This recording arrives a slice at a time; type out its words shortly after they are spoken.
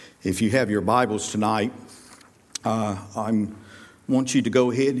If you have your Bibles tonight, I want you to go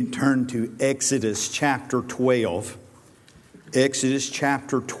ahead and turn to Exodus chapter 12. Exodus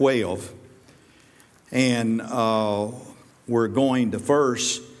chapter 12. And we're going to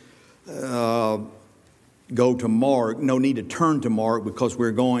first go to Mark. No need to turn to Mark because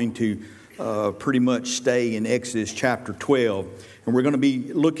we're going to pretty much stay in Exodus chapter 12. And we're going to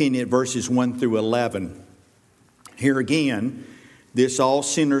be looking at verses 1 through 11. Here again, this all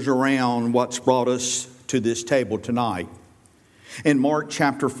centers around what's brought us to this table tonight. In Mark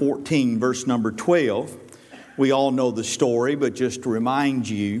chapter 14, verse number 12, we all know the story, but just to remind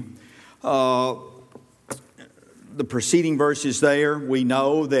you, the preceding verses there, we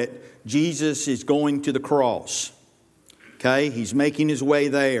know that Jesus is going to the cross. Okay, he's making his way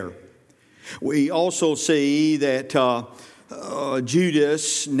there. We also see that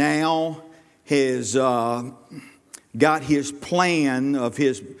Judas now has got his plan of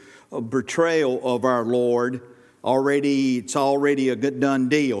his betrayal of our Lord already. It's already a good done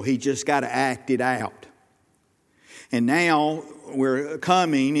deal. He just got to act it out. And now we're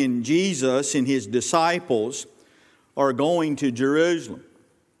coming, and Jesus and his disciples are going to Jerusalem.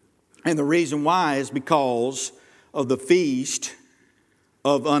 And the reason why is because of the feast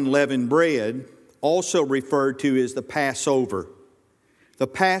of unleavened bread, also referred to as the Passover. The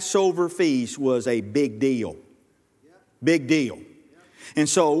Passover feast was a big deal. Big deal. And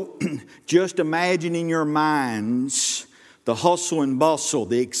so just imagine in your minds the hustle and bustle,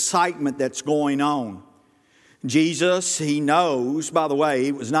 the excitement that's going on. Jesus, he knows, by the way,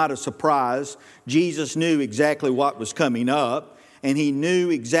 it was not a surprise. Jesus knew exactly what was coming up, and he knew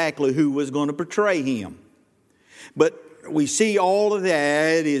exactly who was going to betray him. But we see all of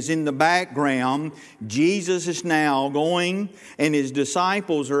that is in the background. Jesus is now going, and his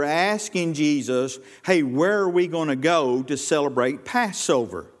disciples are asking Jesus, hey, where are we going to go to celebrate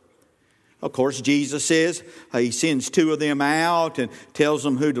Passover? Of course, Jesus says, he sends two of them out and tells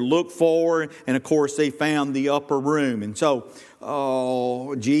them who to look for. And of course, they found the upper room. And so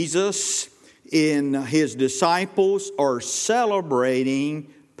Jesus and his disciples are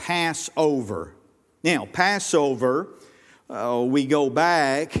celebrating Passover. Now, Passover, we go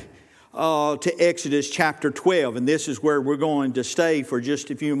back to Exodus chapter 12, and this is where we're going to stay for just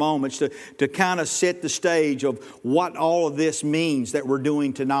a few moments to kind of set the stage of what all of this means that we're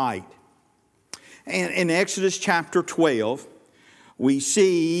doing tonight. And in Exodus chapter 12, we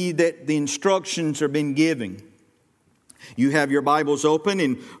see that the instructions have been given. You have your Bibles open,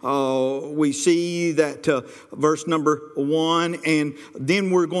 and we see that verse number 1, and then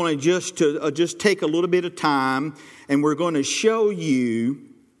we're going to just take a little bit of time, and we're going to show you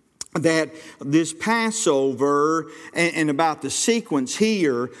that this Passover and about the sequence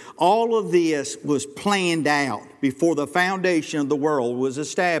here, all of this was planned out before the foundation of the world was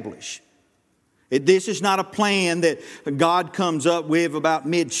established. This is not a plan that God comes up with about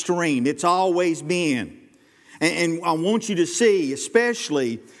midstream. It's always been. And I want you to see,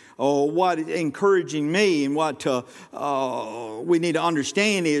 especially what is encouraging me and what we need to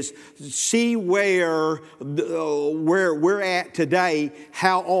understand is see where we're at today,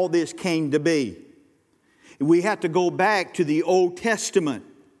 how all this came to be. We have to go back to the Old Testament.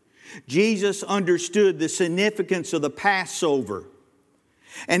 Jesus understood the significance of the Passover.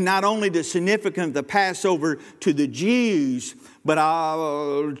 And not only the significance of the Passover to the Jews, but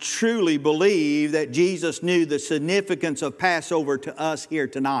I truly believe that Jesus knew the significance of Passover to us here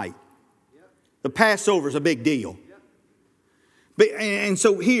tonight. The Passover is a big deal. And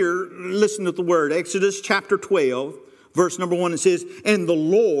so here, listen to the word. Exodus chapter 12, verse number 1, it says, And the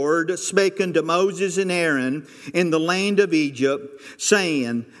Lord spake unto Moses and Aaron in the land of Egypt,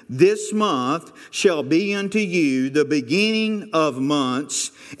 saying, This month shall be unto you the beginning of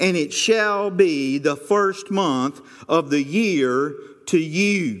months, and it shall be the first month of the year to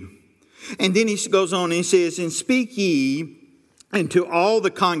you. And then he goes on and he says, And speak ye unto all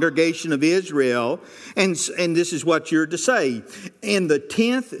the congregation of Israel, and this is what you're to say. In the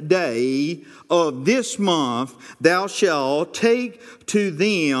 10th day of this month thou shalt take to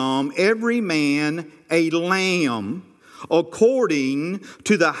them every man a lamb, according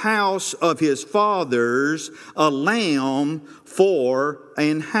to the house of his fathers, a lamb for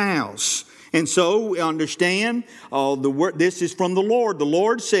an house. And so we understand the word. This is from the Lord. The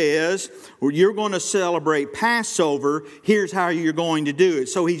Lord says, you're going to celebrate Passover. Here's how you're going to do it.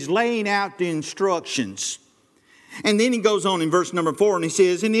 So he's laying out the instructions. And then he goes on in verse number 4 and he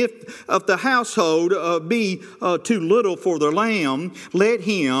says, and if the household be too little for the lamb, let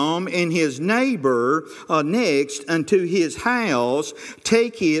him and his neighbor next unto his house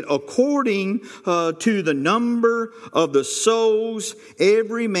take it according to the number of the souls,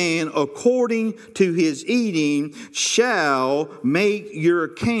 every man according to his eating shall make your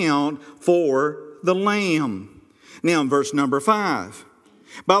account for the lamb. Now in verse number 5.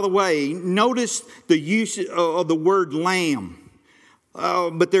 By the way, notice the use of the word lamb.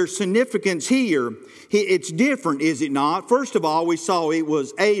 But there's significance here. It's different, is it not? First of all, we saw it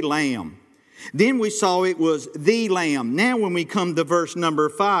was a lamb. Then we saw it was the lamb. Now when we come to verse number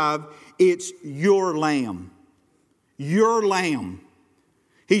 5, it's your lamb. Your lamb.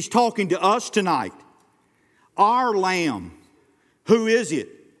 He's talking to us tonight. Our lamb. Who is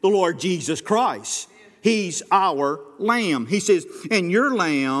it? The Lord Jesus Christ. He's our lamb. He says, and your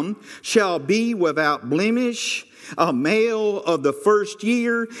lamb shall be without blemish, a male of the first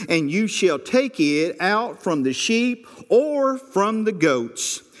year, and you shall take it out from the sheep or from the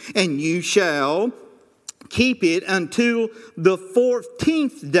goats, and you shall keep it until the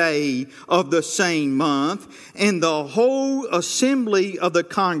 14th day of the same month, and the whole assembly of the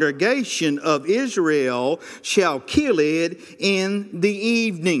congregation of Israel shall kill it in the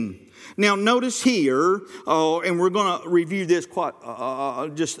evening. Now notice here, and we're going to review this quite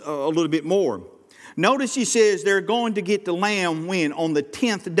just a little bit more. Notice he says they're going to get the lamb when? On the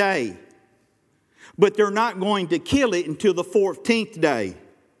 10th day. But they're not going to kill it until the 14th day.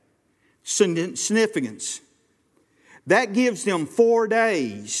 Significance. That gives them 4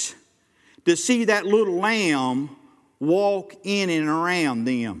 days to see that little lamb walk in and around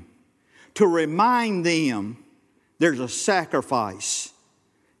them. To remind them there's a sacrifice.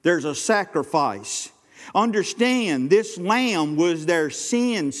 There's a sacrifice. Understand, this lamb was their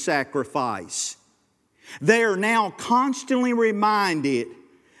sin sacrifice. They are now constantly reminded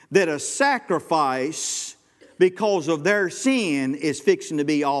that a sacrifice because of their sin is fixing to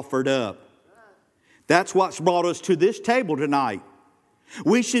be offered up. That's what's brought us to this table tonight.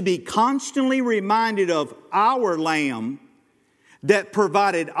 We should be constantly reminded of our lamb that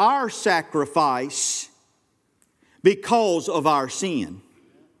provided our sacrifice because of our sin.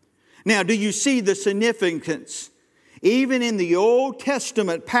 Now, do you see the significance, even in the Old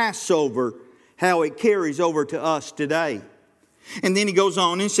Testament Passover, how it carries over to us today? And then he goes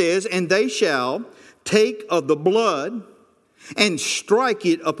on and says, and they shall take of the blood and strike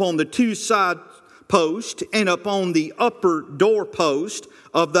it upon the 2 side posts and upon the upper doorpost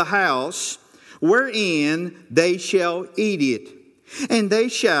of the house, wherein they shall eat it. And they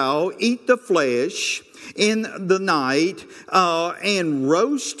shall eat the flesh in the night, and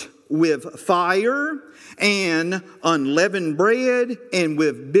roast with fire and unleavened bread, and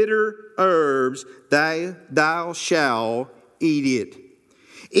with bitter herbs thou shalt eat it.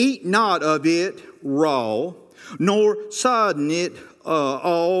 Eat not of it raw, nor sodden it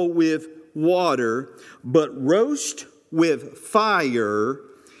all with water, but roast with fire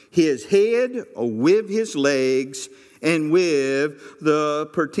his head with his legs, and with the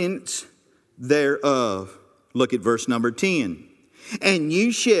purtenance thereof. Look at verse number 10. And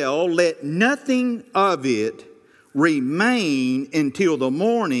you shall let nothing of it remain until the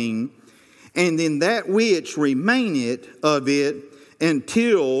morning, and then that which remaineth of it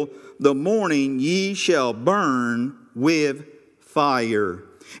until the morning ye shall burn with fire.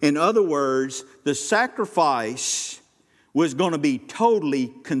 In other words, the sacrifice was going to be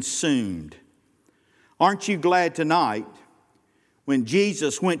totally consumed. Aren't you glad tonight when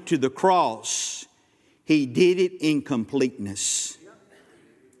Jesus went to the cross, He did it in completeness?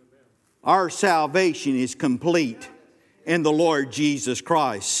 Our salvation is complete in the Lord Jesus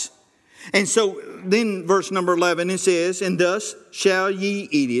Christ. And so then verse number 11 it says, and thus shall ye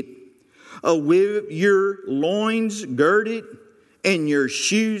eat it, with your loins girded, and your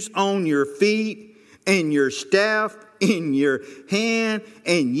shoes on your feet, and your staff in your hand,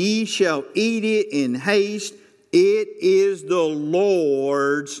 and ye shall eat it in haste. It is the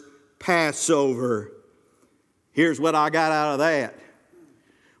Lord's Passover. Here's what I got out of that.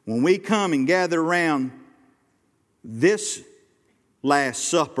 When we come and gather around this Last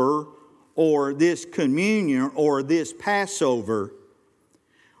Supper, or this communion, or this Passover,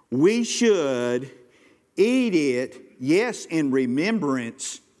 we should eat it, yes, in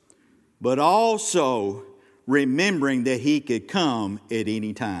remembrance, but also remembering that He could come at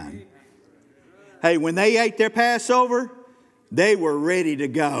any time. Hey, when they ate their Passover, they were ready to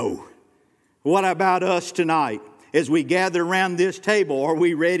go. What about us tonight? As we gather around this table, are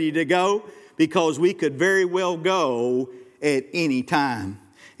we ready to go? Because we could very well go at any time.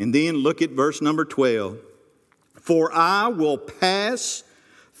 And then look at verse number 12. For I will pass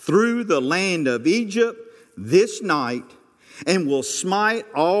through the land of Egypt this night, and will smite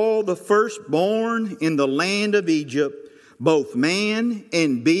all the firstborn in the land of Egypt, both man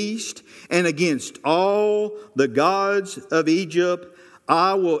and beast, and against all the gods of Egypt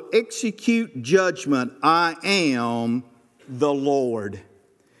I will execute judgment. I am the Lord.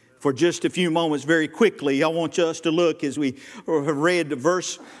 For just a few moments, very quickly, I want us to look as we have read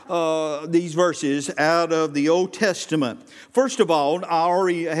these verses out of the Old Testament. First of all, I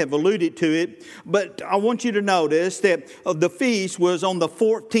already have alluded to it, but I want you to notice that the feast was on the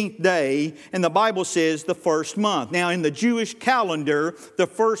 14th day, and the Bible says the first month. Now, in the Jewish calendar, the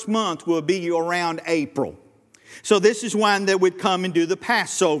first month will be around April. So this is when they would come and do the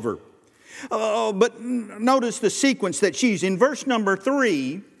Passover. But notice the sequence that's used. In verse number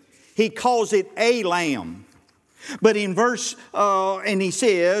 3, he calls it a lamb. But in verse, and he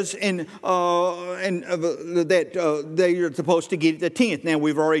says that they are supposed to get the 10th. Now,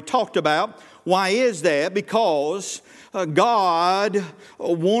 we've already talked about why is that? Because God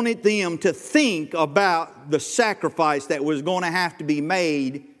wanted them to think about the sacrifice that was going to have to be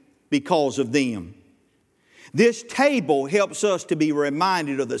made because of them. This table helps us to be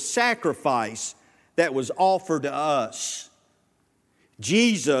reminded of the sacrifice that was offered to us.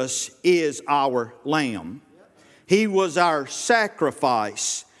 Jesus is our lamb. He was our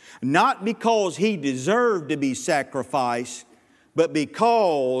sacrifice, not because He deserved to be sacrificed, but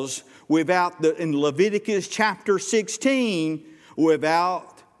because in Leviticus chapter 16,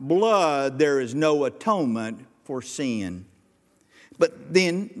 without blood there is no atonement for sin. But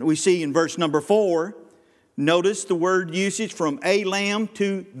then we see in verse number 4, notice the word usage from a lamb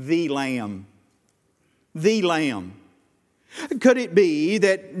to the lamb. The lamb. Could it be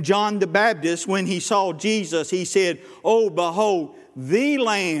that John the Baptist, when he saw Jesus, he said, "Oh, behold, the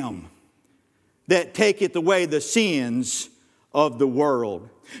Lamb that taketh away the sins of the world"?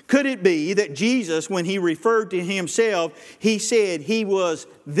 Could it be that Jesus, when He referred to Himself, He said He was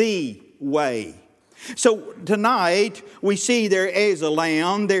the way? So tonight, we see there is a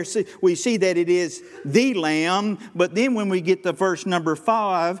lamb. We see that it is the lamb. But then when we get to verse number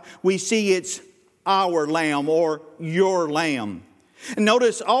 5, we see it's our lamb or your lamb. And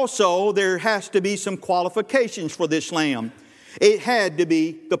notice also there has to be some qualifications for this lamb. It had to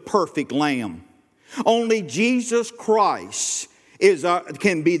be the perfect lamb. Only Jesus Christ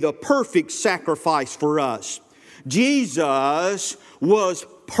can be the perfect sacrifice for us. Jesus was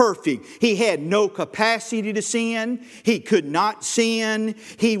perfect. He had no capacity to sin. He could not sin.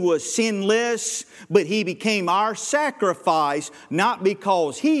 He was sinless, but He became our sacrifice, not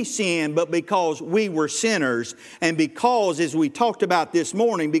because He sinned, but because we were sinners. And because, as we talked about this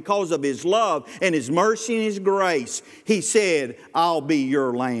morning, because of His love and His mercy and His grace, He said, "I'll be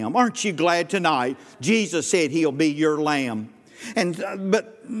your lamb." Aren't you glad tonight? Jesus said He'll be your lamb.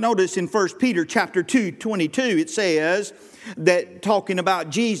 But notice in 1 Peter chapter 2:22, it says that talking about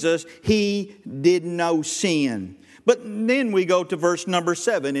Jesus, He did no sin. But then we go to verse number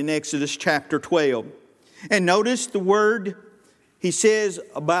 7 in Exodus chapter 12. And notice the word He says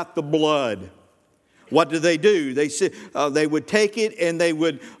about the blood. What do? They would take it and they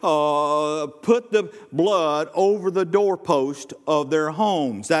would put the blood over the doorpost of their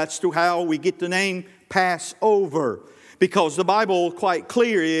homes. That's how we get the name Passover. Because the Bible quite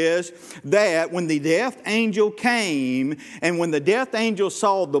clear is that when the death angel came and when the death angel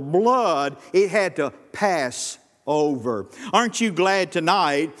saw the blood, it had to pass over. Aren't you glad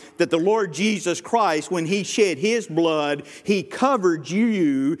tonight that the Lord Jesus Christ, when He shed His blood, He covered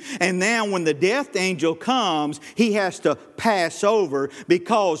you, and now when the death angel comes, He has to pass over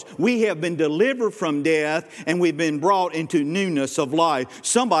because we have been delivered from death and we've been brought into newness of life.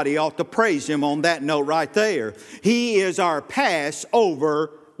 Somebody ought to praise Him on that note right there. He is our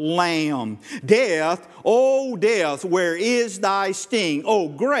Passover Lamb. Death, O death, where is thy sting? O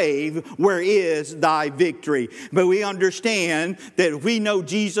grave, where is thy victory? But we understand that if we know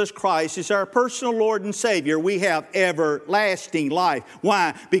Jesus Christ is our personal Lord and Savior, we have everlasting life.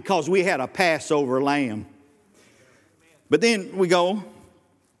 Why? Because we had a Passover lamb. But then we go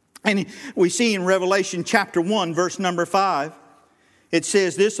and we see in Revelation chapter 1, verse number 5, it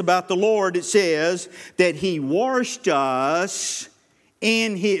says this about the Lord. It says that He washed us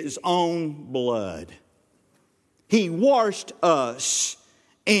in His own blood. He washed us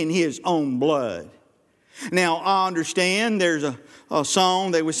in His own blood. Now, I understand there's a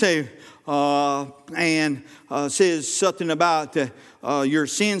song they would say, says something about your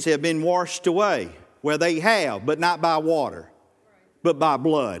sins have been washed away. Well, they have, but not by water, but by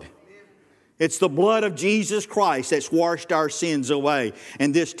blood. It's the blood of Jesus Christ that's washed our sins away.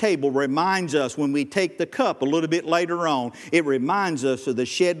 And this table reminds us, when we take the cup a little bit later on, it reminds us of the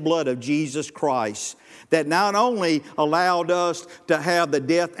shed blood of Jesus Christ that not only allowed us to have the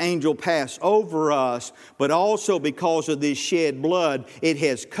death angel pass over us, but also because of this shed blood, it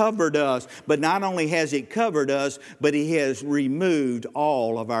has covered us. But not only has it covered us, but it has removed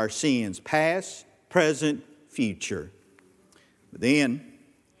all of our sins, past, present, future. But then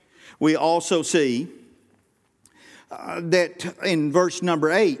we also see that in verse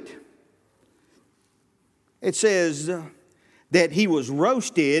number 8, it says that he was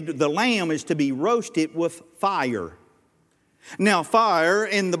roasted. The lamb is to be roasted with fire. Now, fire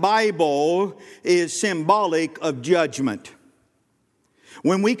in the Bible is symbolic of judgment.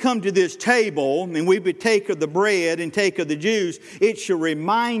 When we come to this table and we partake of the bread and take of the juice, it should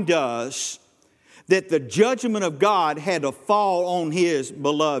remind us that the judgment of God had to fall on His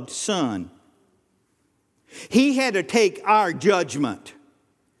beloved Son. He had to take our judgment.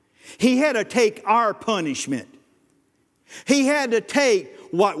 He had to take our punishment. He had to take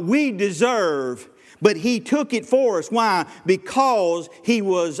what we deserve, but He took it for us. Why? Because He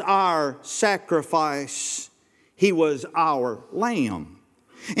was our sacrifice. He was our lamb.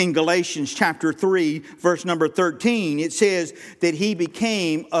 In Galatians chapter 3, verse number 13, it says that He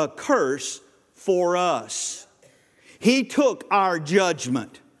became a curse for us. He took our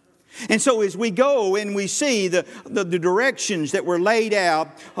judgment. And so as we go and we see the directions that were laid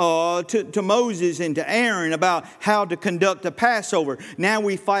out to Moses and to Aaron about how to conduct the Passover, now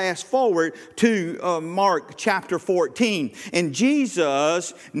we fast forward to Mark chapter 14. And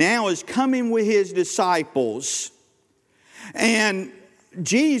Jesus now is coming with His disciples. And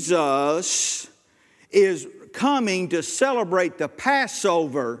Jesus is coming to celebrate the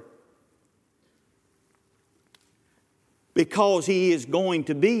Passover because He is going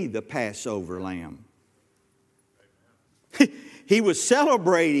to be the Passover lamb. He was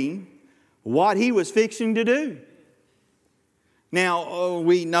celebrating what He was fixing to do. Now,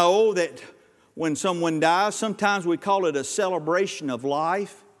 we know that when someone dies, sometimes we call it a celebration of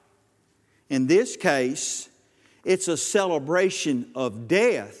life. In this case, it's a celebration of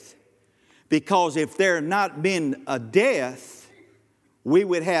death, because if there had not been a death, we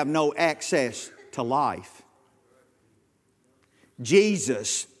would have no access to life.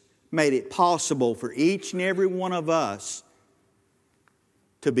 Jesus made it possible for each and every one of us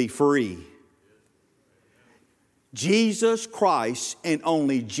to be free. Jesus Christ, and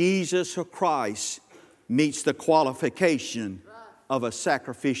only Jesus Christ, meets the qualification of a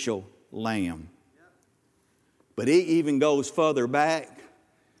sacrificial lamb. But it even goes further back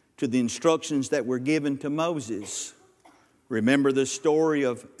to the instructions that were given to Moses. Remember the story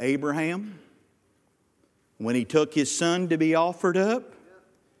of Abraham? When he took his son to be offered up,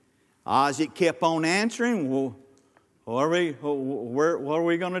 Isaac kept on answering, well, what are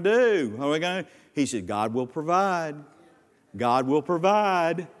we going to do? He said, God will provide. God will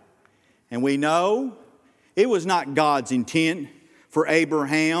provide. And we know it was not God's intent for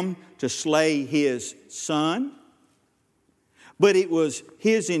Abraham to slay his son, but it was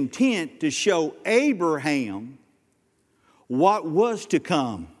His intent to show Abraham what was to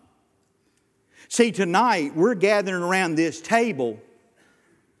come. See, tonight we're gathering around this table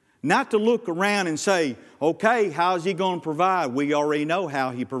not to look around and say, okay, how's He going to provide? We already know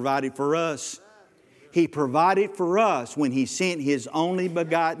how He provided for us. He provided for us when He sent His only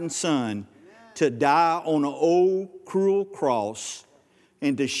begotten Son to die on an old cruel cross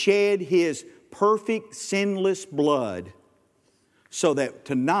and to shed His perfect sinless blood, so that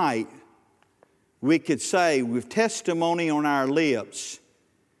tonight we could say with testimony on our lips,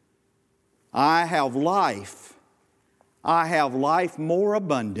 I have life. I have life more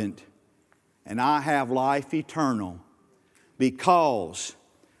abundant, and I have life eternal, because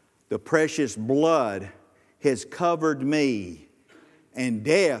the precious blood has covered me, and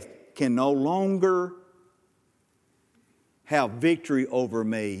death can no longer have victory over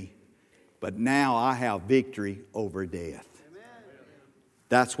me, but now I have victory over death. Amen.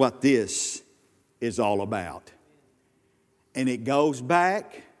 That's what this is all about. And it goes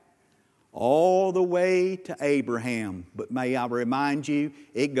back all the way to Abraham. But may I remind you,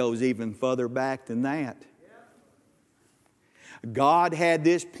 it goes even further back than that. God had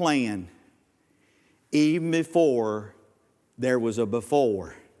this plan even before there was a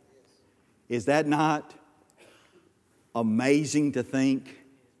before. Is that not amazing to think?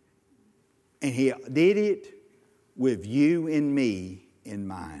 And He did it with you and me in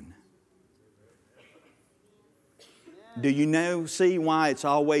mind. Do you see why it's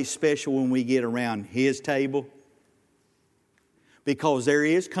always special when we get around His table? Because there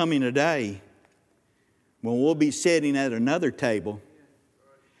is coming a day Well, we'll be sitting at another table,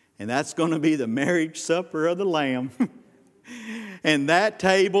 and that's going to be the marriage supper of the Lamb. And that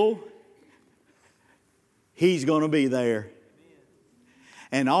table, He's going to be there.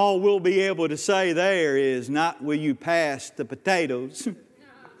 And all we'll be able to say there is, not will you pass the potatoes.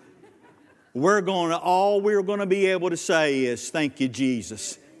 All we're going to be able to say is, thank you,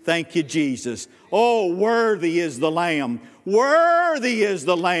 Jesus. Thank you, Jesus. Oh, worthy is the Lamb. Worthy is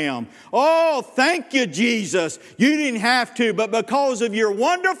the Lamb. Oh, thank you, Jesus. You didn't have to, but because of your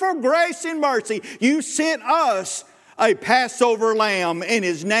wonderful grace and mercy, you sent us a Passover lamb, and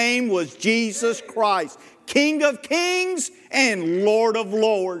His name was Jesus Christ, King of kings and Lord of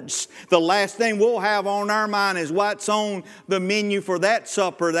lords. The last thing we'll have on our mind is what's on the menu for that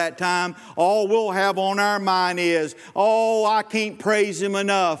supper that time. All we'll have on our mind is, oh, I can't praise Him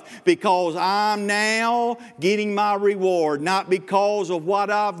enough because I'm now getting my reward. Not because of what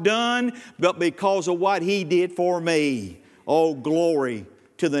I've done, but because of what He did for me. Oh, glory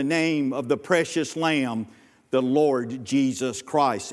to the name of the precious Lamb, the Lord Jesus Christ.